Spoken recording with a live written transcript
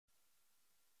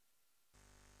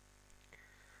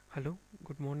Hello,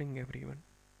 good morning everyone.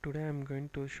 Today I am going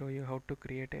to show you how to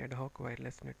create an ad hoc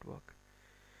wireless network.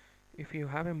 If you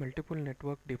have a multiple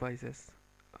network devices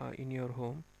in your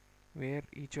home where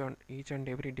each and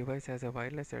every device has a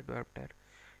wireless adapter,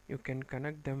 you can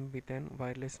connect them with an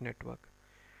wireless network.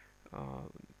 Uh,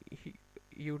 he,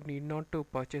 you need not to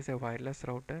purchase a wireless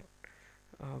router.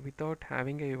 Without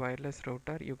having a wireless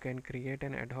router, you can create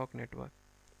an ad hoc network.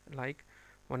 Like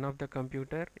one of the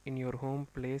computer in your home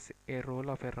plays a role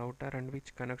of a router and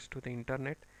which connects to the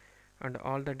internet, and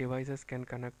all the devices can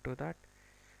connect to that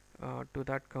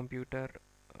computer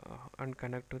and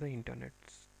connect to the internet.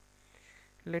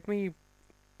 Let me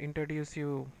introduce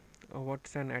you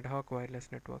what's an ad hoc wireless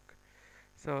network.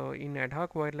 So in ad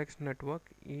hoc wireless network,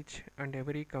 each and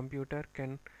every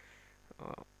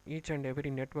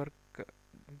network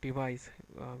device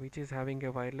which is having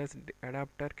a wireless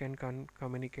adapter can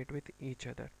communicate with each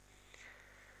other.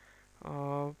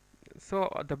 Uh,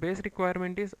 the base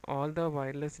requirement is all the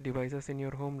wireless devices in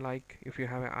your home, like if you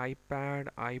have an iPad,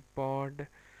 iPod,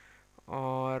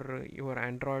 or your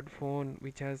Android phone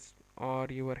which has, or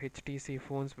your HTC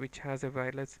phones which has a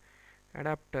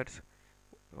adapters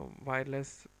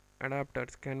wireless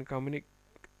adapters can communicate,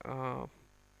 uh,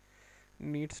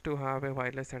 needs to have a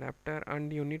wireless adapter,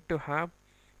 and you need to have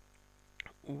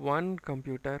one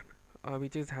computer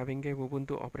which is having a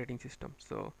Ubuntu operating system.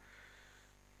 So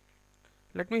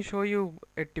let me show you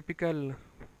a typical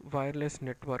wireless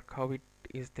network how it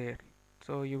is there.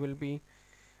 So you will be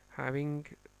having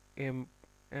a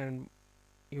and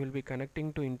you will be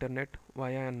connecting to internet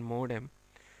via an modem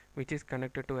which is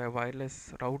connected to a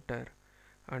wireless router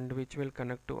and which will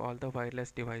connect to all the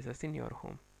wireless devices in your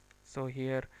home. So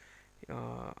here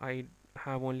I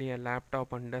have only a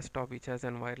laptop and desktop which has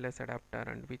a wireless adapter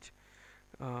and which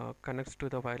connects to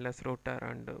the wireless router,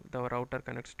 and the router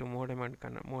connects to modem, and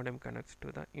modem connects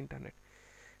to the internet.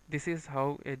 This is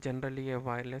how generally a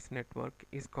wireless network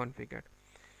is configured.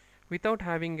 Without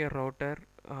having a router,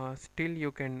 still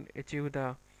you can achieve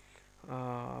the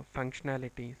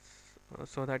functionalities,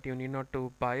 so that you need not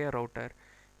to buy a router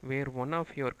where one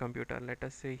of your computer, let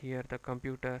us say here the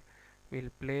computer will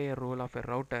play a role of a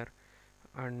router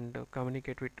and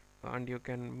communicate with, and you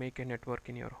can make a network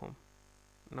in your home.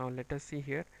 Now let us see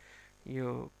here,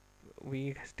 you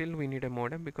we need a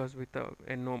modem, because with a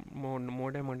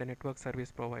modem and a network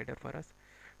service provider for us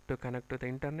to connect to the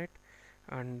internet,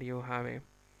 and you have a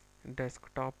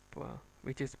desktop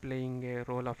which is playing a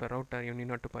role of a router. You need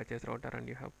not to purchase router, and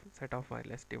you have set of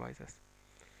wireless devices.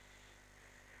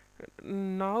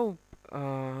 Now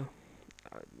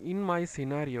in my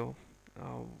scenario,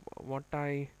 uh, what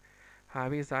I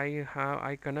have is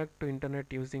I connect to internet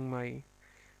using my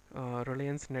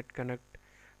Reliance Net Connect,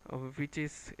 which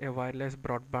is a wireless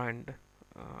broadband,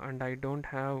 and I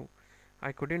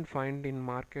couldn't find in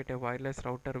market a wireless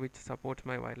router which supports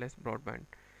my wireless broadband.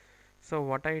 So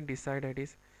what I decided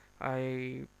is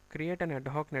I create an ad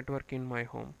hoc network in my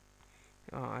home.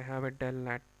 I have a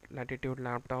Latitude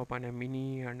laptop and a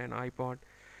mini and an iPod.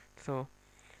 So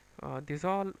these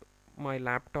all, my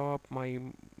laptop, my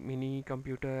mini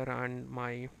computer, and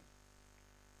my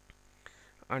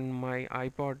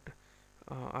iPod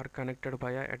are connected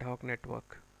via ad hoc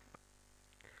network.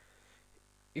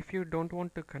 If you don't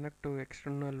want to connect to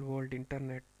external world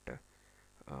internet,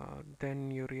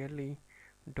 then you really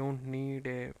don't need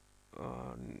a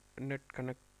uh, net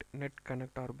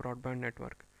connect or broadband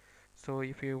network. So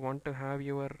if you want to have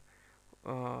your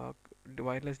uh,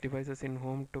 wireless devices in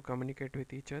home to communicate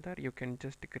with each other, you can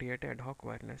just create ad hoc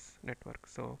wireless network.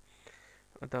 So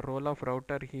the role of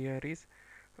router here is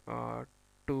uh,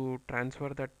 to transfer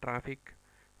the traffic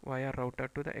via router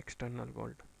to the external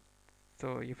world.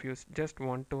 So if you just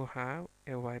want to have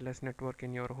a wireless network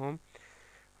in your home,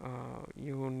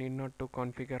 you need not to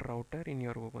configure router in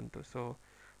your Ubuntu. So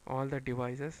all the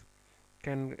devices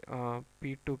can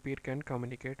peer-to-peer can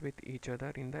communicate with each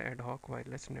other in the ad hoc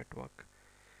wireless network.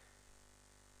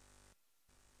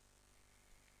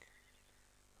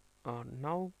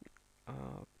 Now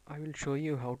I will show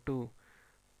you how to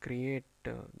create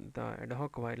the ad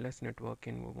hoc wireless network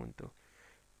in Ubuntu.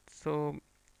 So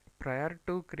prior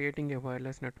to creating a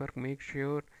wireless network, make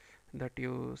sure that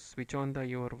you switch on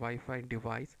your Wi-Fi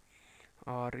device,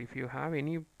 or if you have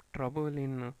any trouble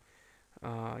in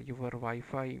your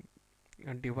Wi-Fi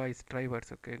device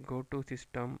drivers, okay, go to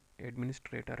system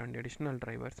administrator and additional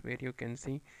drivers, where you can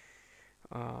see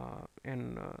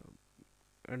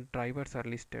and drivers are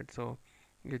listed. So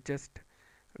you just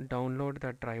download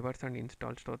the drivers and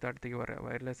install, so that your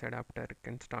wireless adapter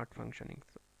can start functioning.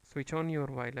 So switch on your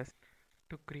wireless.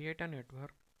 To create a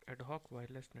ad hoc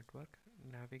wireless network,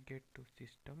 navigate to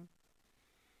system,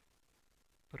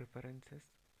 preferences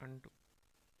and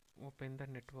open the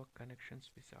network connections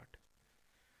wizard.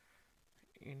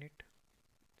 In it,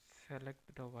 select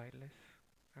the wireless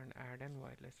and add an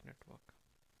wireless network.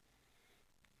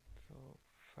 So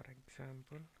for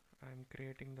example, I am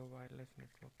creating the wireless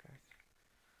network as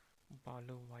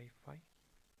Balu Wi-Fi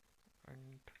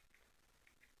and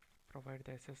provide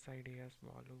the SSID as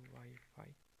Balu Wi-Fi.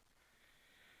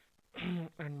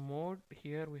 And mode,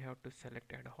 here we have to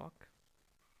select ad hoc,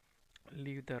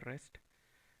 leave the rest,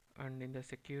 and in the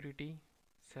security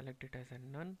select it as a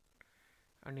none,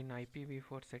 and in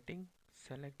IPv4 setting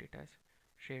select it as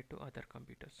share to other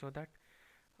computers, so that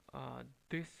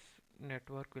this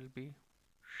network will be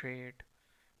shared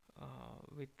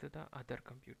with the other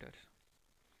computers,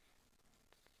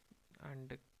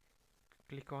 and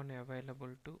click on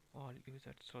available to all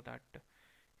users, so that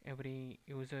every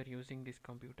user using this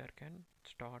computer can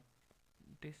start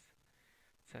this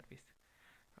service,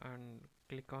 and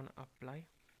click on apply.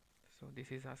 So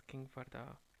this is asking for the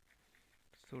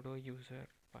sudo user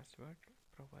password,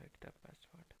 provide the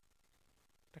password.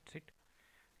 That's it,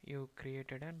 you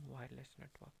created a wireless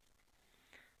network.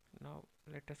 Now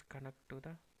let us connect to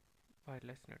the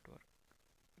wireless network.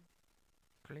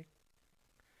 Click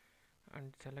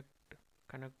and select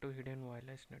connect to hidden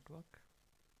wireless network.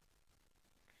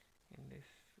 In this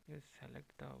you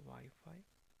select the Wi-Fi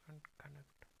and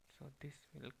connect. So this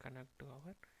will connect to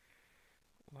our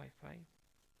Wi-Fi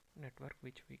network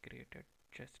which we created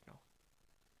just now.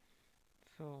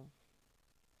 So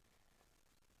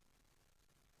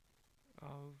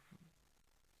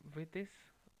with this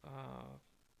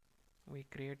we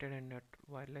created a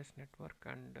wireless network,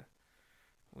 and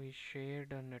we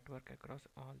shared a network across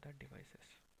all the devices.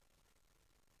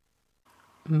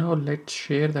 Now let's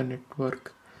share the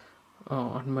network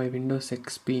on my Windows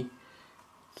XP.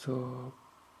 So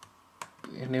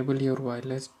enable your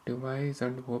wireless device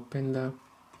and open the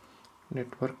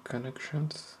network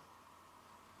connections.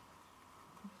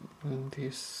 In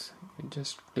this, you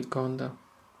just click on the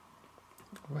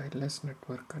wireless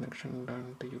network connection,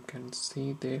 and you can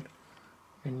see there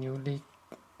a newly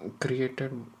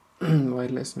created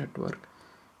wireless network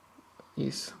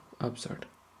is observed.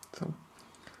 So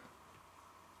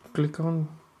click on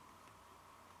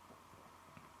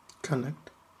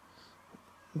connect.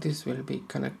 This will be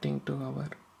connecting to our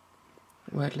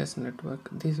wireless network.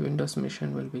 This Windows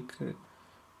machine will be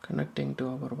connecting to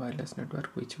our wireless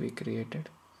network which we created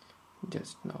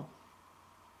just now.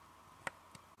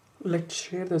 Let's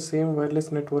share the same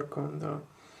wireless network on the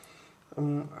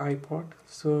iPod.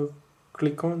 So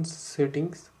click on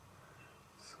settings.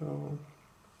 So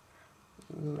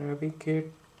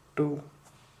navigate to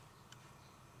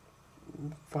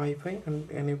Wi-Fi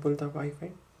and enable the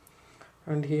Wi-Fi,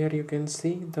 and here you can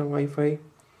see the Wi-Fi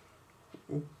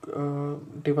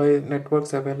device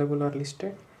networks available are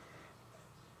listed.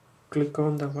 Click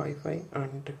on the Wi-Fi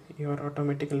and you are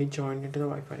automatically joined into the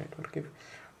Wi-Fi network.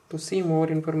 To see more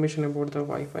information about the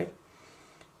Wi-Fi,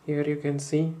 here you can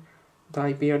see the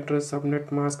IP address,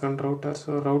 subnet mask and router.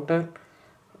 So router,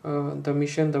 the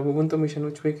Ubuntu mission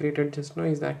which we created just now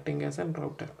is acting as a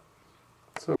router.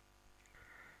 So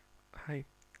hi,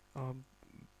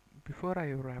 before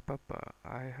I wrap up,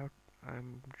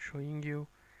 I'm showing you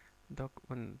the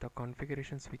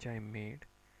configurations which I made.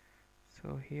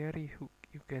 So here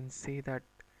you can see that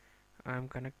I am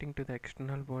connecting to the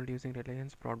external world using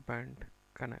Reliance Broadband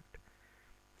Connect,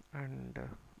 and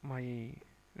my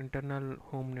internal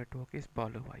home network is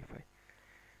Balu Wi-Fi.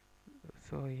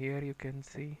 So here you can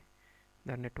see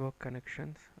the network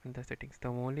connections and the settings. The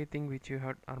only thing which you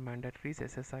have are mandatory is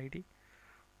SSID,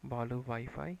 Balu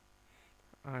Wi-Fi,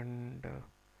 and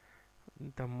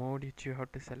the mode which you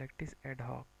have to select is ad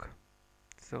hoc.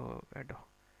 So ad hoc,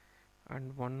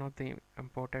 and one of the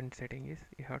important setting is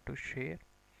you have to share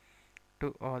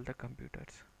to all the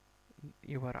computers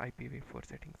your IPv4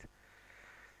 settings.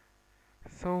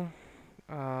 So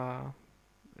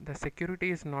the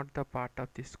security is not the part of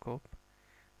the scope.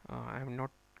 I am not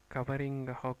covering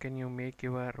how can you make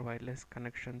your wireless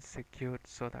connections secure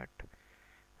so that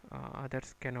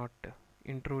others cannot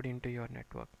intrude into your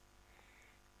network.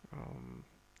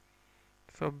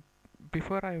 So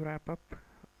before I wrap up,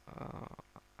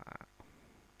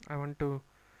 I want to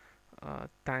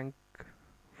thank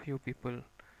few people.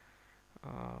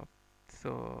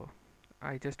 So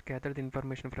I just gathered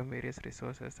information from various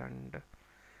resources and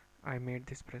I made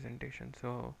this presentation.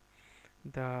 So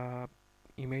the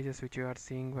images which you are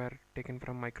seeing were taken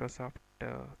from Microsoft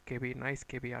KB, nice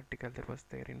KB article that was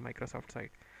there in Microsoft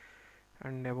site,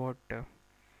 and about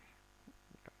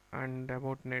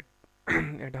net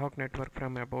ad hoc network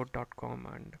from about.com,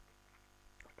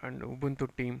 and Ubuntu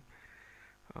team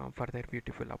for their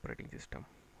beautiful operating system.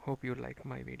 Hope you like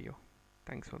my video.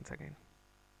 Thanks once again.